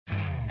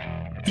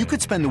You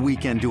could spend the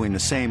weekend doing the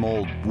same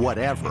old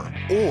whatever,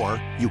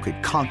 or you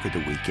could conquer the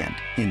weekend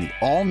in the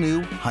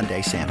all-new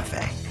Hyundai Santa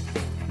Fe.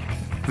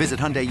 Visit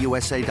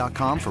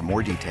HyundaiUSA.com for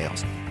more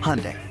details.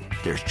 Hyundai,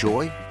 there's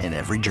joy in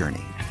every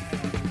journey.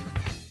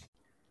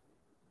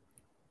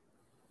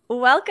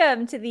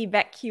 Welcome to the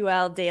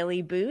BetQL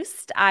Daily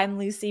Boost. I'm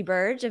Lucy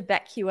Burge of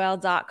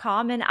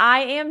BetQL.com, and I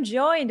am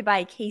joined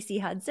by Casey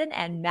Hudson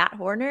and Matt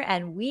Horner,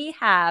 and we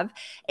have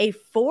a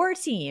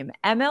 4-team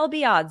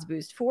MLB odds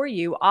boost for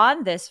you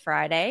on this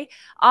Friday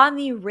on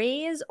the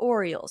Rays,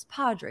 Orioles,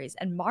 Padres,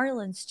 and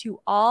Marlins to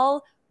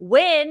all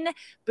win,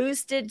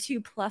 boosted to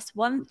plus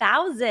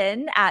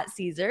 1,000 at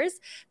Caesars.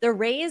 The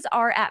Rays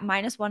are at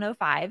minus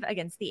 105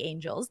 against the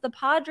Angels. The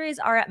Padres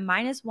are at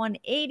minus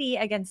 180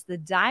 against the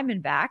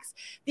Diamondbacks.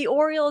 The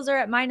Orioles are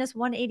at minus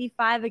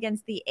 185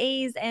 against the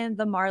A's, and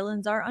the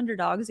Marlins are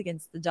underdogs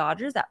against the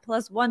Dodgers at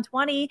plus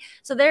 120.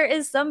 So there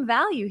is some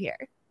value here.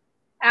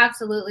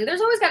 Absolutely.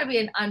 There's always got to be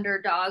an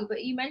underdog,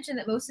 but you mentioned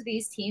that most of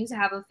these teams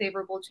have a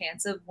favorable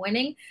chance of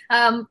winning.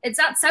 It's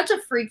not such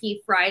a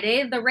freaky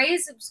Friday. The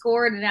Rays have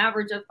scored an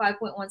average of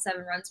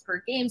 5.17 runs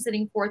per game,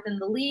 sitting fourth in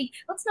the league.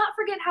 Let's not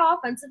forget how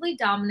offensively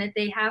dominant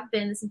they have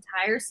been this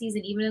entire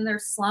season, even in their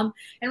slump.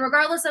 And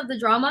regardless of the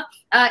drama,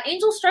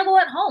 Angels struggle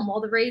at home,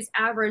 while the Rays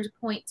average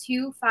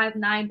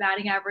 .259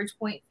 batting average,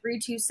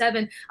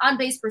 .327 on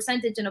base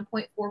percentage, and a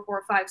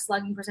 .445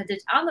 slugging percentage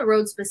on the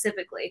road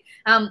specifically.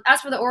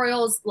 As for the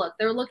Orioles, look,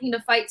 they're looking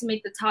to fight to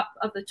make the top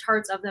of the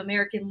charts of the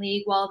American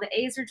League, while the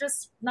A's are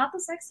just not the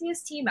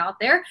sexiest team out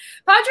there.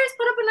 Padres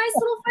put up a nice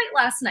little fight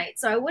last night,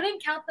 so I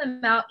wouldn't count them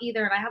out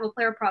either, and I have a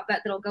player prop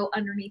bet that'll go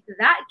underneath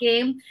that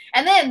game.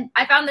 And then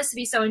I found this to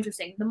be so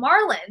interesting. The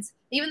Marlins,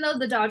 even though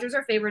the Dodgers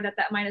are favored at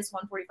that minus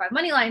 145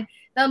 money line,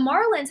 the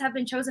Marlins have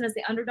been chosen as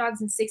the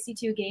underdogs in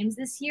 62 games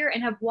this year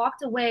and have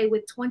walked away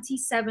with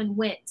 27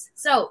 wins.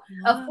 So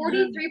a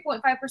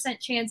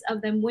 43.5% chance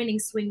of them winning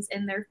swings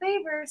in their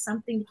favor,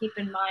 something to keep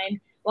in mind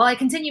while I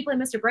continue playing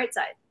Mr.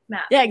 Brightside.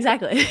 Matt. Yeah,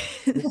 exactly.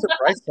 Mr.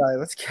 Brightside,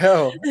 let's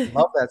go.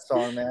 Love that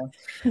song, man.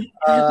 We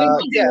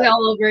won't do it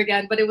all over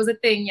again, but it was a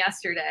thing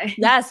yesterday.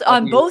 Yes,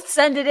 on both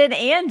Send It In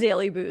and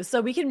Daily Boost,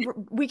 so we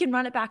can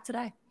run it back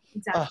today.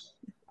 Exactly.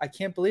 I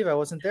can't believe I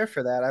wasn't there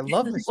for that. I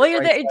love this. Well,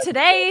 you're there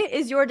today.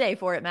 Is your day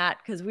for it, Matt?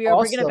 Because we're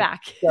bringing it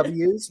back.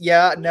 W's,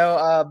 yeah,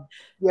 no,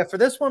 yeah. For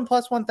this one,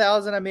 plus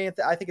 1,000. I mean,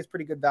 I think it's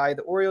pretty good value.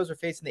 The Orioles are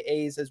facing the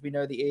A's, as we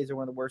know. The A's are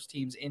one of the worst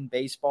teams in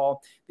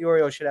baseball. The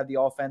Orioles should have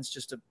the offense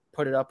just to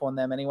put it up on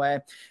them anyway.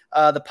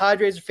 The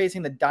Padres are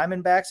facing the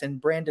Diamondbacks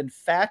and Brandon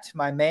Pfaadt,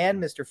 my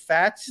man, Mr.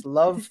 Pfaadt.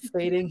 Love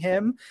fading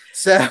him.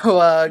 So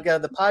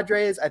the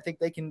Padres, I think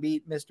they can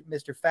beat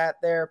Mr. Pfaadt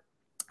there.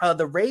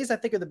 The Rays, I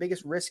think, are the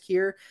biggest risk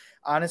here.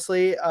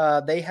 Honestly,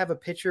 they have a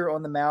pitcher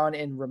on the mound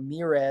in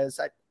Ramirez.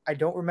 I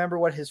don't remember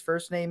what his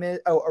first name is.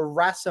 Oh,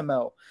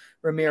 Erasmo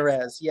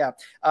Ramirez. Yeah.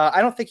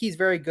 I don't think he's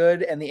very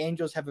good, and the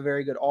Angels have a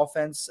very good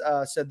offense.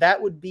 So that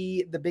would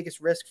be the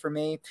biggest risk for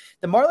me.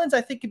 The Marlins,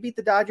 I think, could beat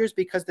the Dodgers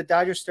because the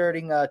Dodgers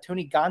starting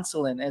Tony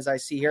Gonsolin, as I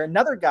see here.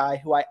 Another guy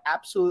who I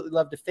absolutely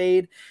love to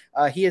fade.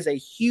 He is a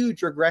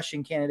huge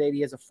regression candidate.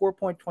 He has a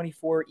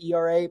 4.24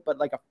 ERA, but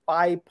like a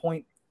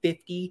 5.50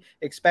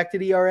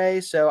 expected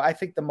ERA. So I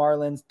think the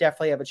Marlins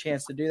definitely have a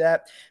chance to do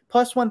that.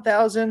 Plus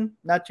 1,000,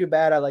 not too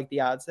bad. I like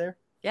the odds there.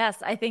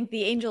 Yes, I think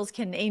the Angels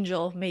can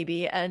angel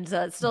maybe, and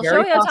still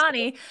Very Shohei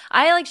Ohtani.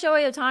 I like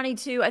Shohei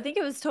Ohtani too. I think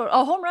it was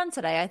a home run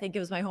today. I think it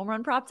was my home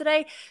run prop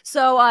today.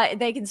 So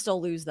they can still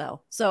lose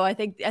though. So I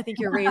think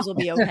your Rays will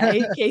be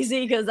okay,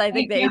 Casey, because I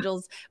think the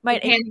Angels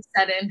might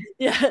set in.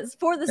 Yes,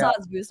 for this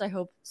odds boost. I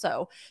hope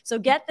so. So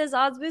get this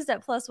odds boost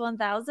at plus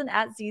 1,000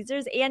 at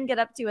Caesars and get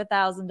up to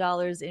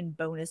 $1,000 in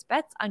bonus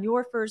bets on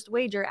your first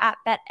wager at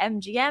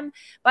BetMGM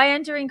by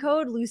entering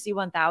code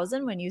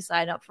Lucy1000 when you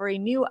sign up for a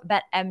new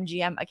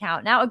BetMGM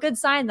account. Now, a good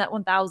sign that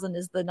 1,000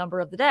 is the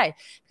number of the day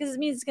because it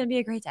means it's going to be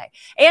a great day.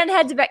 And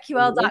head to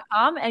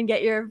BetQL.com and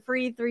get your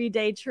free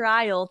 3-day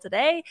trial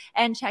today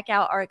and check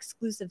out our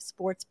exclusive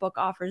sportsbook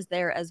offers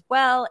there as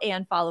well.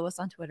 And follow us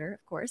on Twitter,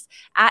 of course,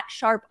 at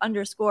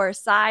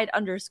 @sharp_side_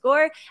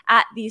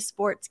 at the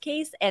sports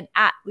case and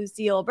at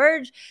Lucille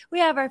Burge. We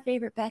have our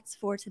favorite bets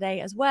for today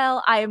as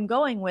well. I am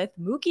going with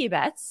Mookie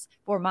Betts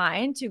for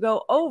mine to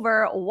go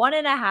over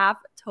 1.5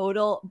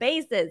 total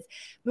bases.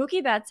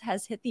 Mookie Betts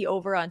has hit the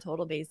over on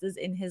total bases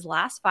in his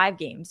last 5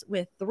 games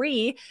with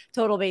 3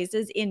 total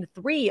bases in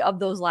 3 of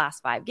those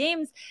last 5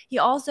 games. He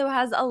also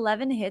has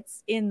 11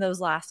 hits in those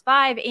last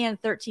 5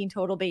 and 13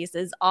 total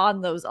bases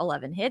on those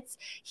 11 hits.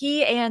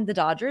 He and the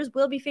Dodgers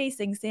will be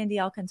facing Sandy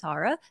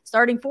Alcantara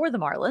starting for the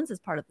Marlins as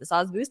part of this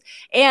odds boost,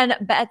 and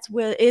Betts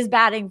is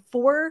batting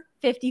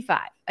 .455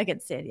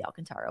 against Sandy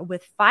Alcantara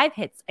with 5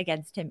 hits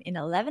against him in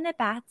 11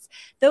 at-bats.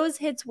 Those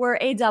hits were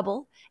a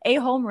double, a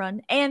home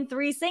run, and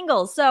 3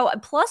 singles. So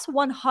plus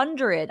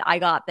 100, I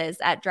got this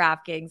at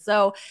DraftKings.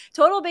 So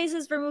total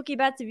bases for Mookie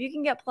Betts, if you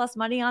can get plus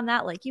money on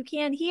that like you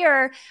can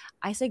here,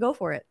 I say go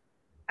for it.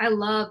 I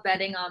love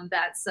betting on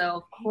bets. So,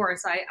 of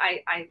course,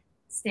 I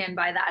stand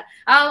by that.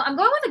 I'm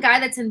going with a guy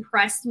that's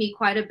impressed me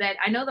quite a bit.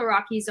 I know the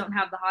Rockies don't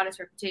have the hottest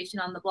reputation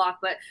on the block,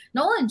 but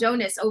Nolan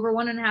Jonas over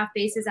 1.5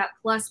 bases at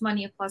plus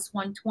money of plus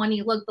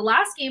 120. Look, the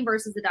last game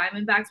versus the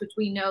Diamondbacks, which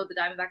we know the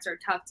Diamondbacks are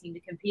a tough team to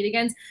compete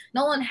against,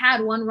 Nolan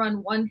had 1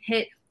 run, 1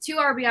 hit, 2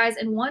 RBIs,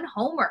 and 1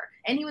 homer.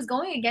 And he was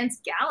going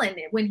against Gallen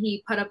when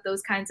he put up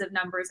those kinds of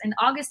numbers. In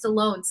August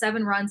alone,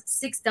 7 runs,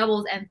 6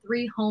 doubles, and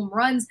 3 home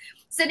runs,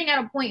 sitting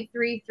at a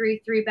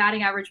 .333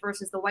 batting average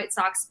versus the White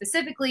Sox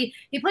specifically.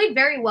 He played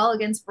very well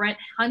against Brent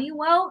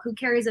Honeywell, who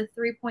carries a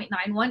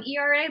 3.91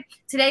 ERA.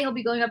 Today, he'll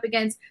be going up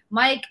against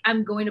Mike,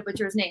 I'm going to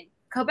butcher his name,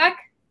 Kopech?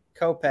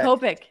 Kopech.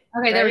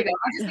 Okay, there we go.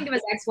 I'll just think of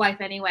his ex-wife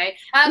anyway,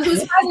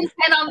 who's 5-10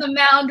 on the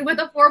mound with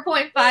a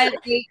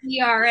 4.58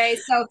 ERA.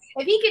 So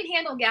if he can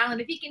handle Gallen,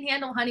 if he can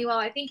handle Honeywell,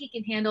 I think he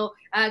can handle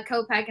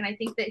Kopech, and I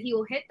think that he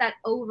will hit that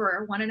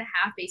over 1.5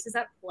 bases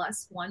at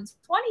plus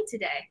 120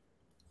 today.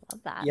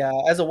 Love that. Yeah,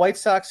 as a White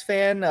Sox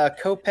fan,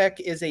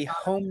 Kopech is a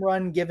home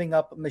run giving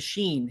up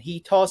machine.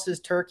 He tosses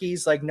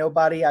turkeys like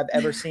nobody I've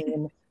ever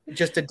seen.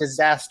 Just a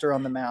disaster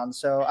on the mound.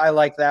 So I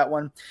like that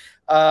one.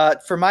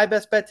 For my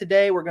best bet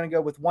today, we're going to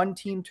go with 1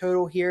 team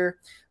total here.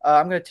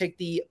 I'm going to take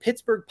the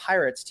Pittsburgh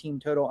Pirates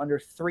team total under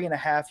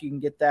 3.5. You can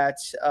get that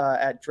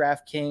at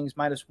DraftKings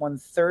minus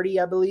 130,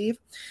 I believe.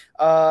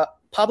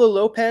 Pablo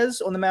Lopez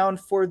on the mound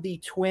for the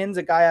Twins,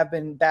 a guy I've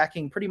been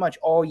backing pretty much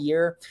all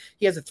year.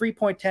 He has a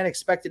 3.10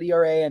 expected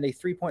ERA and a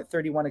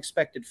 3.31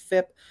 expected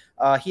FIP.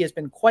 He has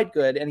been quite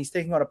good, and he's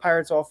taking on a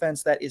Pirates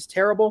offense that is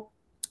terrible.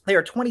 They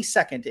are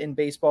 22nd in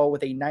baseball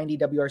with a 90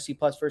 WRC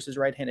plus versus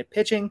right-handed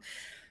pitching.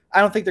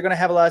 I don't think they're going to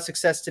have a lot of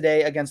success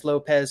today against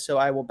Lopez, so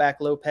I will back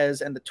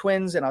Lopez and the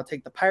Twins, and I'll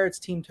take the Pirates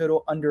team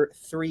total under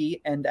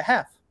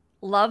 3.5.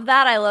 Love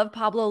that. I love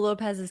Pablo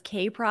Lopez's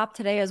K prop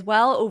today as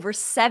well, over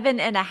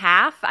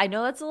 7.5. I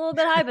know that's a little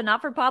bit high, but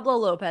not for Pablo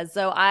Lopez.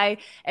 So I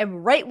am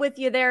right with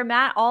you there,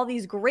 Matt. All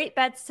these great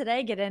bets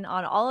today. Get in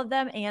on all of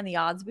them and the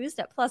odds boost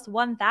at plus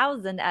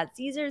 1,000 at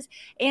Caesars,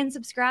 and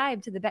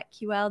subscribe to the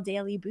BetQL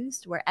Daily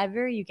Boost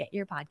wherever you get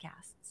your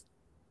podcasts.